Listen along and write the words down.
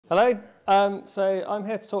Hello. So I'm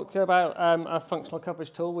here to talk to you about a functional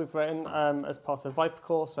coverage tool we've written as part of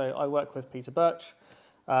Vypercore. So I work with Peter Birch.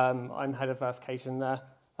 I'm head of verification there.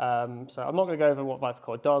 So I'm not going to go over what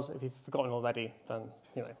Vypercore does. If you've forgotten already, then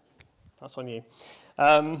that's on you.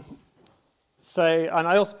 And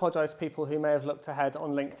I also apologise to people who may have looked ahead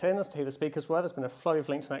on LinkedIn as to who the speakers were. There's been a flurry of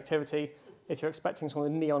LinkedIn activity. If you're expecting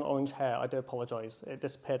someone with neon orange hair, I do apologise. It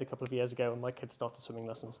disappeared a couple of years ago when my kids started swimming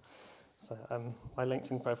lessons. So my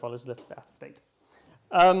LinkedIn profile is a little bit out of date.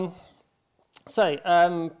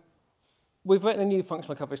 We've written a new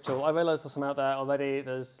functional coverage tool. I realise there's some out there already.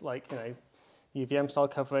 There's UVM style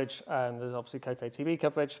coverage, and there's obviously cocotb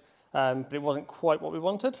coverage, but it wasn't quite what we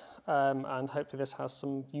wanted. And hopefully this has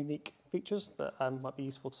some unique features that might be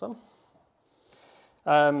useful to some.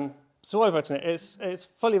 So I've written it. It's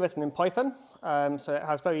fully written in Python, so it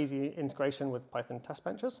has very easy integration with Python test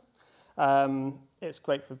benches. It's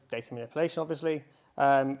great for data manipulation, obviously.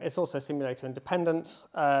 It's also simulator independent.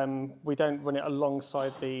 We don't run it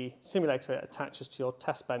alongside the simulator. It attaches to your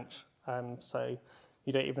test bench, so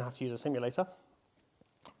you don't even have to use a simulator.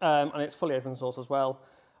 And it's fully open source as well,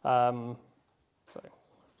 so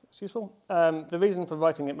it's useful. The reason for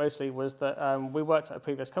writing it mostly was that we worked at a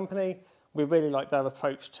previous company. We really liked their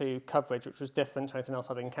approach to coverage, which was different to anything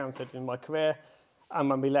else I'd encountered in my career. And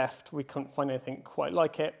when we left, we couldn't find anything quite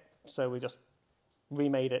like it. So we just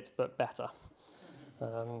remade it, but better.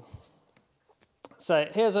 So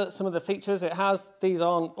here's some of the features it has. These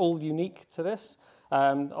aren't all unique to this.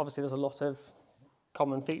 Obviously, there's a lot of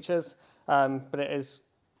common features, but it is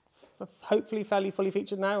hopefully fairly fully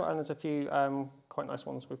featured now, and there's a few quite nice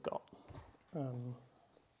ones we've got.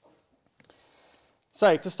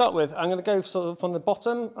 So to start with, I'm going to go sort of from the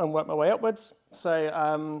bottom and work my way upwards.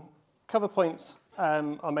 So cover points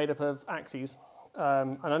are made up of axes.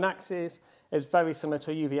 And an axis is very similar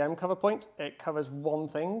to a UVM cover point. It covers one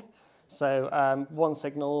thing, so one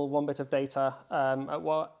signal, one bit of data at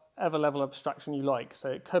whatever level of abstraction you like. So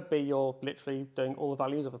it could be you're literally doing all the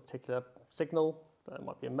values of a particular signal. There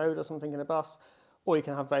might be a mode or something in a bus, or you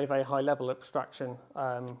can have very, very high level abstraction,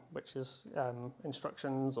 which is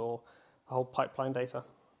instructions or a whole pipeline data.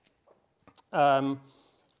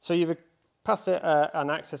 So you pass it an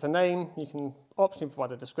axis, a name. You can optionally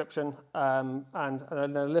provide a description and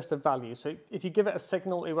a list of values. So if you give it a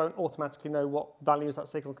signal, it won't automatically know what values that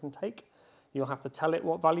signal can take. You'll have to tell it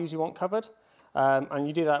what values you want covered. And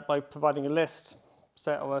you do that by providing a list,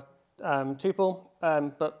 set, or a tuple,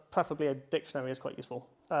 but preferably a dictionary is quite useful.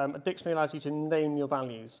 A dictionary allows you to name your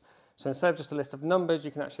values. So instead of just a list of numbers, you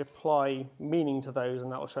can actually apply meaning to those,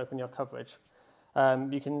 and that will show up in your coverage.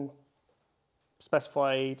 You can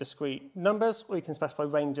specify discrete numbers, or you can specify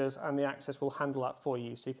ranges, and the axis will handle that for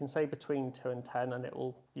you. So you can say between 2 and 10, and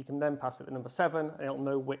you can then pass it the number 7, and it'll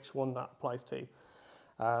know which one that applies to.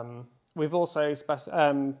 We've also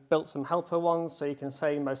built some helper ones, so you can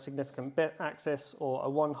say most significant bit axis, or a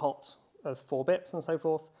 1 hot of 4 bits, and so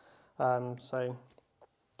forth. So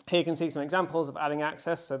here you can see some examples of adding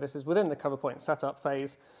access. So this is within the coverpoint setup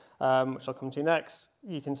phase, which I'll come to next.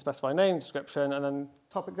 You can specify name, description, and then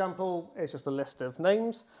top example is just a list of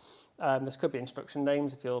names. This could be instruction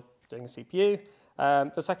names if you're doing a CPU.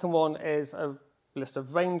 The second one is a list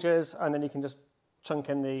of ranges, and then you can just chunk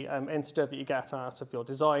in the integer that you get out of your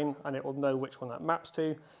design, and it will know which one that maps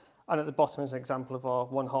to. And at the bottom is an example of our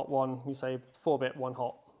 1 hot one. You say 4-bit 1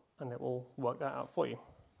 hot, and it will work that out for you.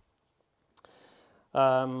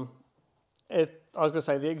 I was going to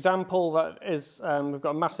say, the example that is, we've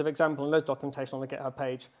got a massive example and loads of documentation on the GitHub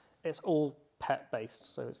page. It's all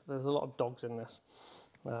pet-based, so there's a lot of dogs in this.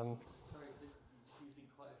 Sorry, you're using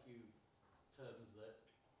quite a few terms that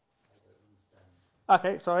I don't understand.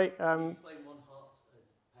 Okay, sorry. Can you explain 1 hot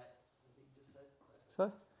pet, I think you just said?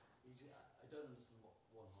 Sorry? I don't understand what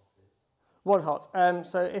 1 hot is. 1 hot.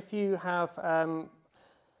 So if you have,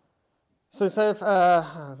 so instead of,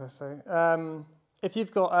 how do I say? If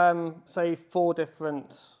you've got, say, 4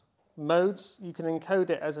 different modes, you can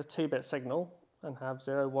encode it as a 2-bit signal and have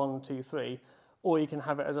 0, 1, 2, 3, or you can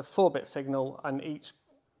have it as a 4-bit signal and each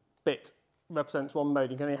bit represents 1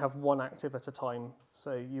 mode. You can only have 1 active at a time,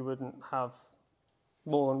 so you wouldn't have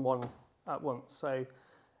more than 1 at once. So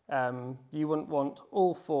you wouldn't want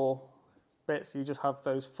all 4 bits, you just have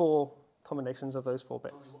those 4 combinations of those 4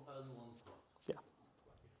 bits. Only one's hot. Yeah.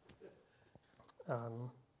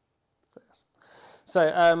 So yes.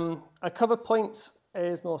 So a cover point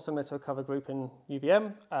is more similar to a cover group in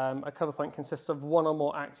UVM. A cover point consists of 1 or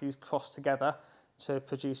more axes crossed together to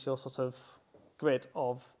produce your sort of grid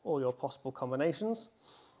of all your possible combinations.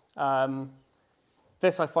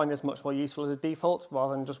 This I find is much more useful as a default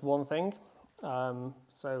rather than just one thing.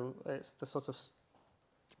 So it's the sort of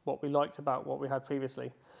what we liked about what we had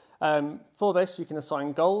previously. For this, you can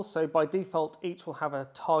assign goals. So by default, each will have a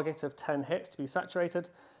target of 10 hits to be saturated.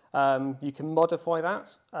 You can modify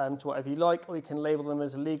that to whatever you like, or you can label them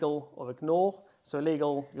as illegal or ignore. So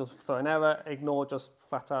illegal, you'll throw an error. Ignore, just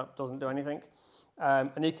flat out doesn't do anything.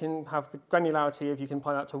 And you can have the granularity if you can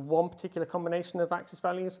apply that to one particular combination of axis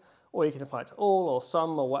values, or you can apply it to all or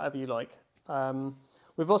some or whatever you like.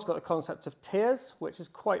 We've also got the concept of tiers, which is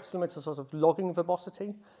quite similar to sort of logging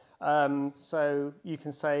verbosity. So you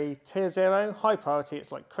can say tier 0, high priority,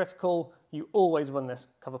 it's like critical, you always run this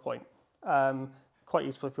cover point. Quite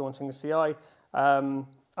useful if you're wanting a CI. And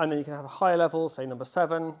then you can have a higher level, say number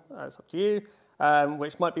 7, it's up to you,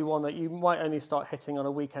 which might be one that you might only start hitting on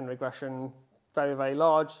a weekend regression, very, very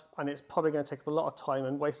large, and it's probably going to take up a lot of time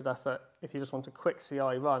and wasted effort if you just want a quick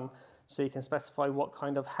CI run, so you can specify what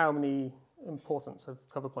kind of, how many importance of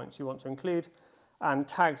cover points you want to include. And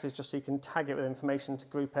tags is just so you can tag it with information to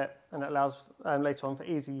group it, and it allows later on for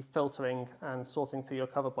easy filtering and sorting through your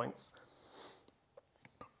cover points.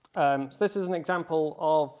 So this is an example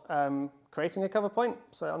of creating a cover point.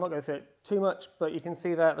 So I'm not going through it too much, but you can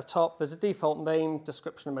see there at the top, there's a default name,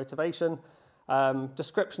 description, and motivation.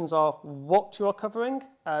 Descriptions are what you are covering.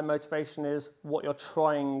 Motivation is what you're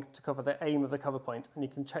trying to cover, the aim of the cover point. And you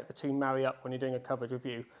can check the two marry up when you're doing a coverage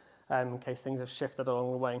review in case things have shifted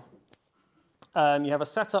along the way. You have a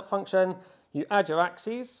setup function. You add your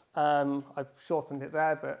axes. I've shortened it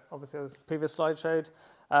there, but obviously as the previous slide showed.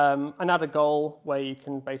 And add a goal where you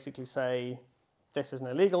can basically say this is an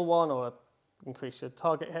illegal one or increase your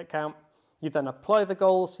target hit count. You then apply the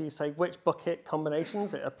goal, so you say which bucket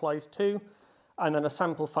combinations it applies to, and then a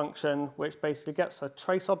sample function which basically gets a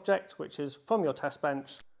trace object, which is from your test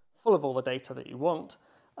bench, full of all the data that you want,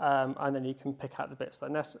 and then you can pick out the bits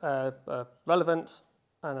that are relevant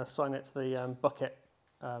and assign it to the bucket.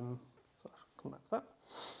 So I'll come back to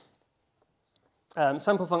that.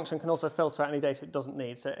 Sample function can also filter out any data it doesn't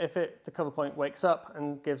need. So if the cover point wakes up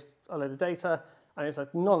and gives a load of data, and it's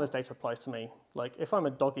like, none of this data applies to me. Like, if I'm a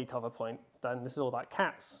doggy cover point, then this is all about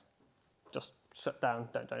cats. Just shut down,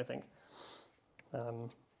 don't do anything.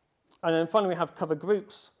 And then finally, we have cover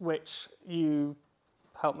groups, which you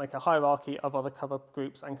help make a hierarchy of other cover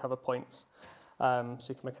groups and cover points. So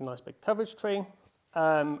you can make a nice big coverage tree.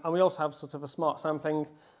 And we also have sort of a smart sampling.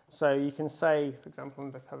 So you can say, for example,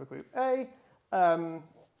 under cover group A,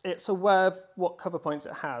 it's aware of what cover points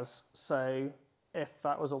it has. So if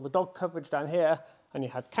that was all the dog coverage down here and you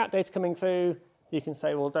had cat data coming through, you can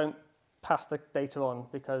say, well, don't pass the data on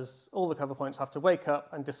because all the cover points have to wake up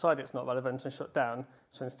and decide it's not relevant and shut down.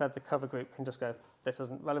 So instead, the cover group can just go, this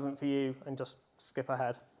isn't relevant for you, and just skip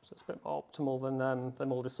ahead. So it's a bit more optimal than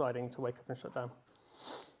them all deciding to wake up and shut down.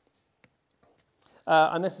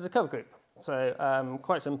 And this is a cover group. So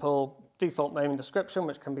quite simple, default name and description,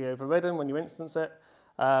 which can be overridden when you instance it.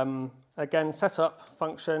 Again, setup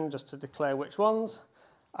function just to declare which ones,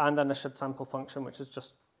 and then a should sample function, which is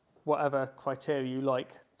just whatever criteria you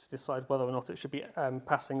like to decide whether or not it should be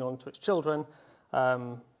passing on to its children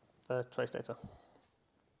the trace data.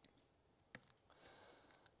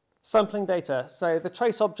 Sampling data. So the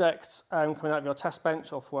trace object coming out of your test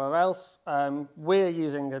bench or wherever else, we're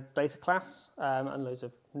using a data class and loads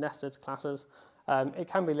of nested classes. It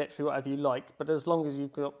can be literally whatever you like, but as long as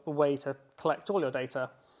you've got a way to collect all your data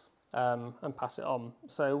and pass it on.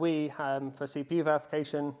 So we, for CPU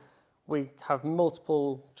verification, we have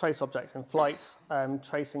multiple trace objects in flight,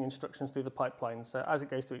 tracing instructions through the pipeline. So as it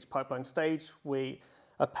goes through each pipeline stage, we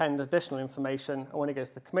append additional information, and when it goes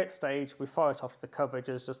to the commit stage, we fire it off to the coverage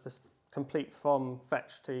as just this complete from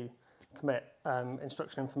fetch to commit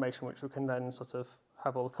instruction information, which we can then sort of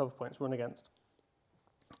have all the cover points run against.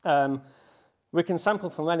 We can sample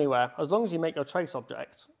from anywhere. As long as you make your trace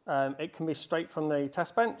object, it can be straight from the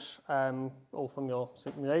test bench or from your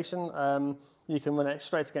simulation. You can run it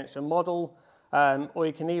straight against your model, or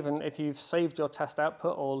you can even, if you've saved your test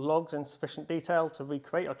output or logs in sufficient detail to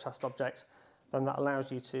recreate your test object, then that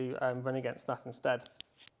allows you to run against that instead.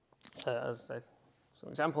 So as I say, some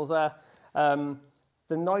examples there.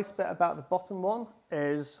 The nice bit about the bottom one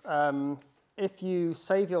is if you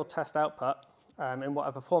save your test output in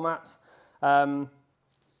whatever format,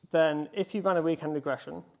 then if you run a weekend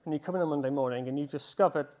regression and you come in on Monday morning and you've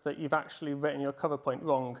discovered that you've actually written your cover point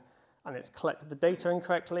wrong and it's collected the data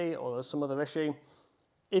incorrectly or there's some other issue,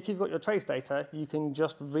 if you've got your trace data, you can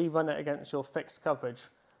just rerun it against your fixed coverage.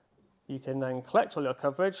 You can then collect all your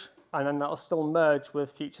coverage, and then that'll still merge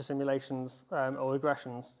with future simulations or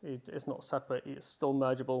regressions. It's not separate, it's still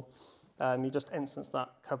mergeable. You just instance that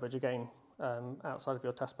coverage again outside of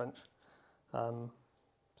your test bench.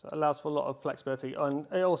 So it allows for a lot of flexibility. And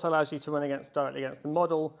it also allows you to run directly against the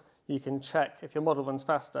model. You can check if your model runs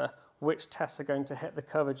faster, which tests are going to hit the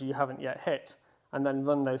coverage you haven't yet hit, and then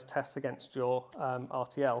run those tests against your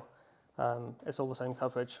RTL. It's all the same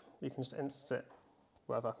coverage. You can just instance it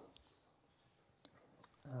wherever.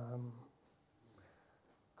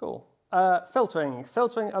 Cool. Filtering.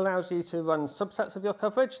 Filtering allows you to run subsets of your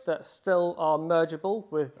coverage that still are mergeable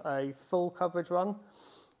with a full coverage run.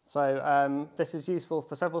 So this is useful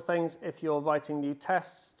for several things. If you're writing new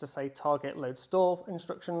tests to, say, target load store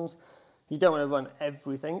instructions, you don't want to run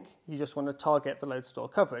everything. You just want to target the load store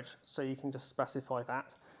coverage. So you can just specify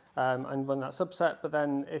that and run that subset. But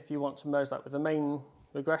then if you want to merge that with the main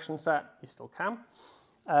regression set, you still can.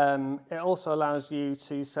 It also allows you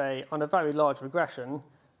to say, on a very large regression,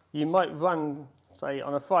 you might run, say,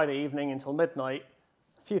 on a Friday evening until midnight,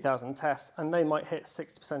 a few thousand tests, and they might hit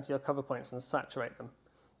 60% of your cover points and saturate them.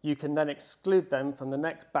 You can then exclude them from the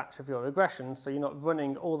next batch of your regression, so you're not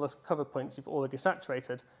running all the cover points you've already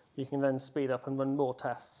saturated. You can then speed up and run more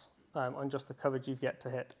tests on just the coverage you've yet to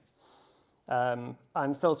hit.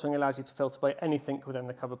 And filtering allows you to filter by anything within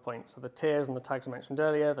the cover point. So the tiers and the tags I mentioned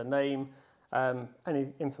earlier, the name, any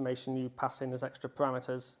information you pass in as extra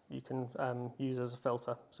parameters, you can use as a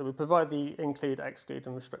filter. So we provide the include, exclude,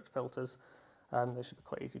 and restrict filters. They should be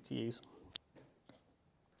quite easy to use.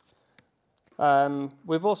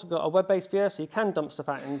 We've also got a web-based viewer, so you can dump stuff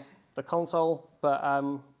out in the console, but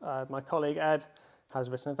my colleague Ed has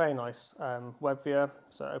written a very nice web viewer,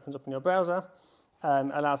 so it opens up in your browser,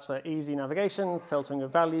 allows for easy navigation, filtering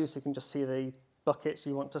of values, so you can just see the buckets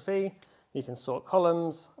you want to see. You can sort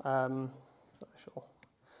columns. A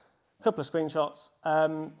couple of screenshots.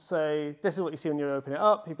 So this is what you see when you open it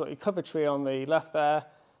up. You've got your cover tree on the left there.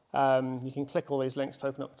 You can click all these links to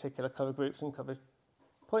open up particular cover groups and cover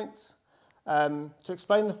points. To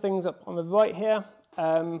explain the things up on the right here,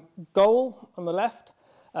 goal on the left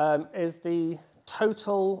is the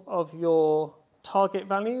total of your target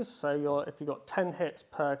values. So if you've got 10 hits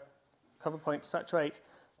per cover point to saturate,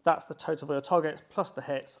 that's the total of your targets plus the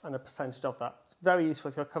hits and a percentage of that. It's very useful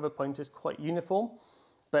if your cover point is quite uniform.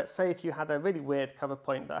 But say if you had a really weird cover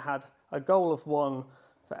point that had a goal of 1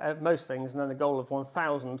 for most things and then a goal of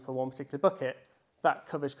 1,000 for one particular bucket, that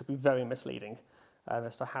coverage could be very misleading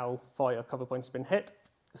as to how far your cover point has been hit.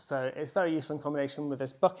 So it's very useful in combination with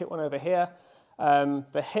this bucket one over here.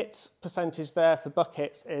 The hit percentage there for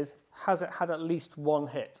buckets is, has it had at least one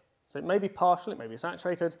hit? So it may be partial, it may be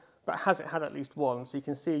saturated, but has it had at least one? So you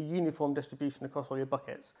can see a uniform distribution across all your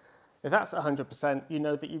buckets. If that's 100%, you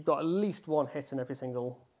know that you've got at least one hit in every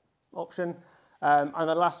single option. And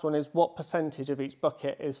the last one is what percentage of each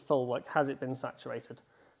bucket is full, like has it been saturated?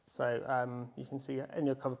 So you can see in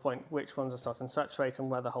your cover point which ones are starting to saturate and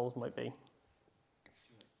where the holes might be.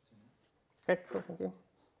 Okay, cool, thank you.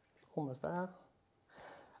 Almost there.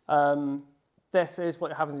 This is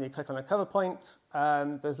what happens when you click on a cover point.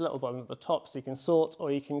 There's a little button at the top so you can sort,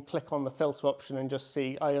 or you can click on the filter option and just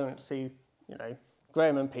see, I don't see,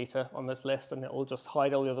 Graham and Peter on this list, and it will just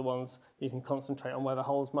hide all the other ones. You can concentrate on where the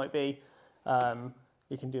holes might be.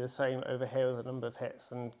 You can do the same over here with a number of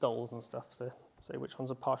hits and goals and stuff to say which ones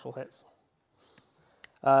are partial hits.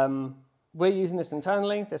 We're using this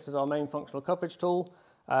internally. This is our main functional coverage tool.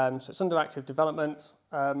 So it's under active development.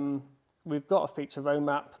 We've got a feature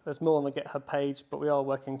roadmap. There's more on the GitHub page, but we are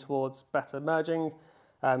working towards better merging,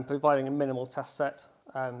 providing a minimal test set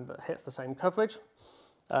that hits the same coverage.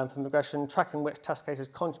 From regression, tracking which test cases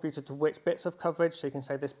contributed to which bits of coverage. So you can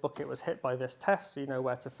say this bucket was hit by this test, so you know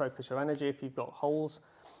where to focus your energy if you've got holes.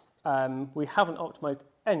 We haven't optimized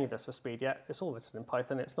any of this for speed yet. It's all written in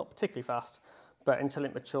Python. It's not particularly fast, but until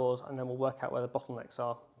it matures, and then we'll work out where the bottlenecks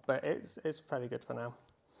are. But it's fairly good for now.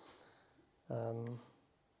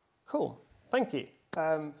 Cool. Thank you.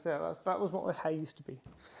 So that was what my hair used to be.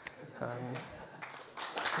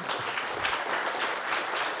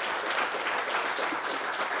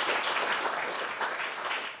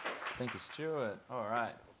 Thank you, Stuart. All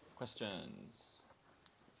right, questions?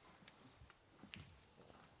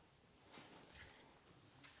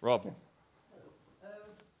 Rob.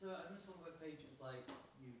 So I noticed on the web page it's like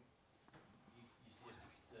you suggest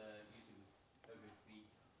use it with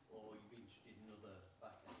covergroups, or you'd be interested in other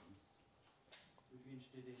backends. Would you be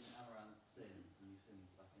interested in Amaranth Sim, the new Sim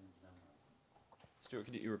backend in Amaranth? Stuart,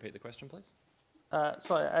 could you repeat the question, please?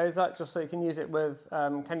 Sorry, is that just so you can use it with?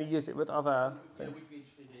 Can you use it with other things? Would you be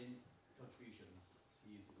interested in contributions to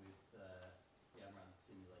use it with the Amaranth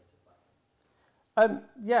Simulator backend?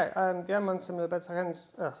 The Amaranth Simulator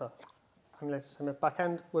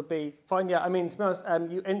backend would be fine. Yeah, I mean, to be honest,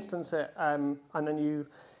 you instance it and then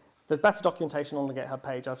There's better documentation on the GitHub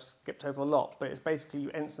page. I've skipped over a lot, but it's basically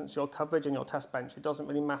you instance your coverage in your test bench. It doesn't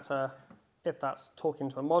really matter if that's talking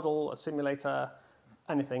to a model, a simulator,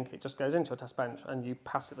 anything. It just goes into a test bench and you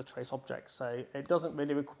pass it the trace object. So it doesn't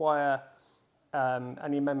really require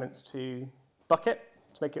any amendments to bucket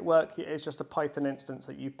to make it work. It's just a Python instance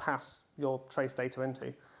that you pass your trace data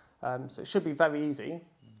into. So it should be very easy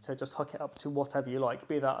to just hook it up to whatever you like,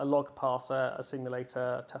 be that a log parser, a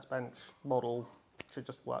simulator, a test bench, model, should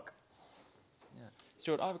just work. Yeah.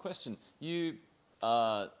 Stuart, I have a question. You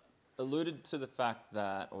alluded to the fact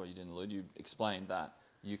that, or you didn't allude, you explained that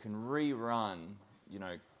you can rerun,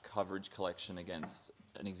 coverage collection against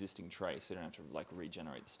an existing trace. You don't have to like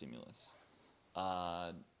regenerate the stimulus.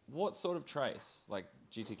 What sort of trace? Like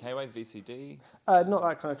GTK wave, VCD? Not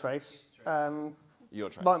that kind of trace. Your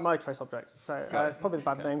trace? My trace object. So it's probably the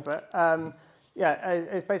bad name for it. Yeah,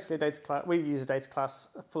 it's basically a data class. We use a data class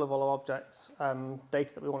full of all our objects,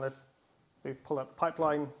 data that we want to. We've pulled out the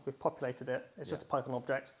pipeline, we've populated it. It's just a Python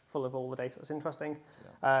object full of all the data that's interesting.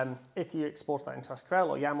 Yeah. If you export that into SQL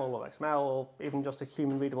or YAML or XML or even just a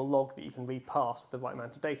human readable log that you can reparse with the right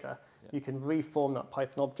amount of data, you can reform that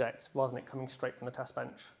Python object rather than it coming straight from the test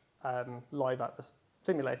bench live at the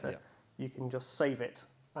simulator. Yeah. You can just save it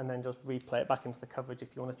and then just replay it back into the coverage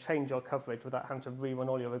if you want to change your coverage without having to rerun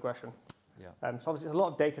all your regression. Yeah. So obviously it's a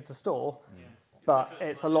lot of data to store, but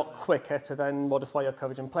it's a lot quicker to then modify your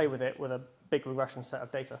coverage and play with it with a big regression set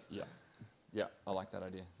of data. Yeah, yeah, I like that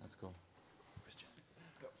idea. That's cool. Christian,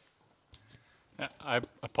 go. I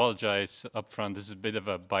apologize up front. This is a bit of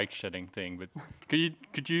a bike shedding thing, but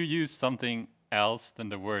could you use something else than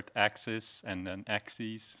the word axis and then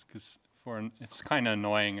axes? Because it's kind of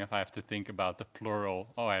annoying if I have to think about the plural.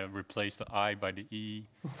 Oh, I replaced the I by the E.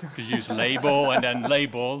 Could you use label and then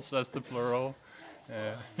labels as the plural?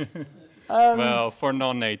 Well, for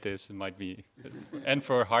non-natives it might be, and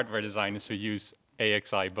for hardware designers who use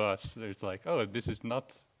AXI bus, there's like, oh, this is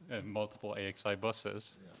not multiple AXI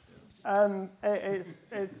buses.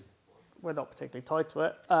 It's we're not particularly tied to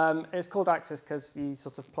it. It's called axis because you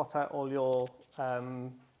sort of plot out all your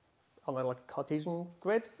on like a Cartesian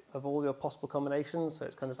grid of all your possible combinations. So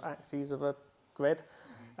it's kind of axes of a grid.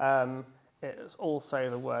 It's also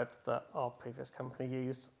the word that our previous company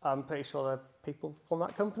used. I'm pretty sure that people from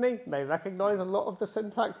that company may recognize a lot of the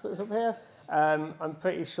syntax that's up here. I'm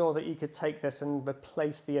pretty sure that you could take this and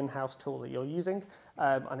replace the in-house tool that you're using,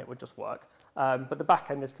 and it would just work. But the back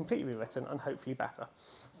end is completely rewritten and hopefully better.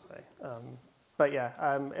 So, but yeah,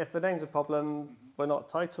 if the name's a problem, we're not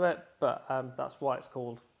tied to it, but that's why it's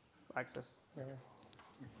called Axis. Yeah.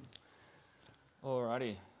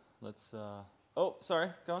 Alrighty, let's. Oh, sorry,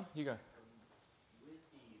 go on. You go. With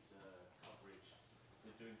these coverage, so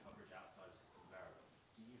doing coverage outside of system variable,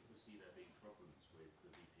 do you foresee there being problems with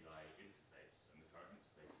the VPI interface and the current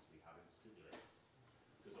interfaces we have in the simulators?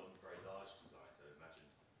 Because on very large designs, I imagine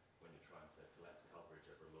when you're trying to collect coverage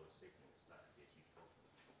over a lot of signals, that could be a huge problem.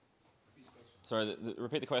 Sorry,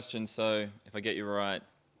 repeat the question. So, if I get you right,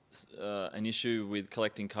 an issue with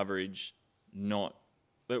collecting coverage,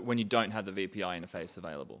 but when you don't have the VPI interface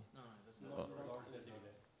available. No, there's not.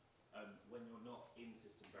 When you're not in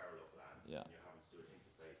system Verilog land, and you're having to do an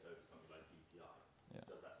interface over something like VPI,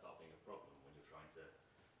 does that start being a problem when you're trying to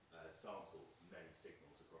sample many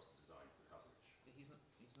signals across the design for coverage?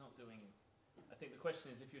 He's not doing. I think the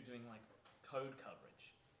question is if you're doing like code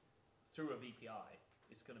coverage through a VPI,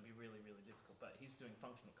 it's going to be really, really difficult. But he's doing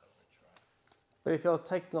functional coverage, right? But if you're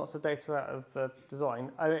taking lots of data out of the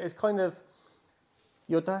design, it's kind of,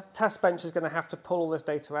 your test bench is going to have to pull all this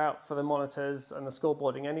data out for the monitors and the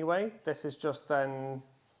scoreboarding anyway. This is just then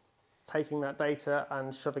taking that data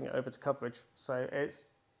and shoving it over to coverage. So it's,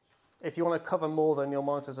 if you want to cover more than your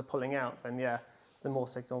monitors are pulling out, then yeah, the more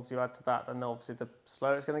signals you add to that, then obviously the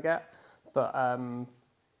slower it's going to get. But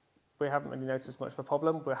we haven't really noticed much of a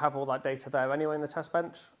problem. We have all that data there anyway in the test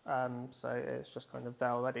bench, so it's just kind of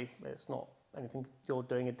there already. It's not anything you're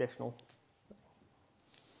doing additional.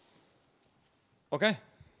 Okay,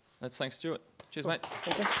 let's thank Stuart. Cheers, mate.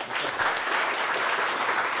 Thank you.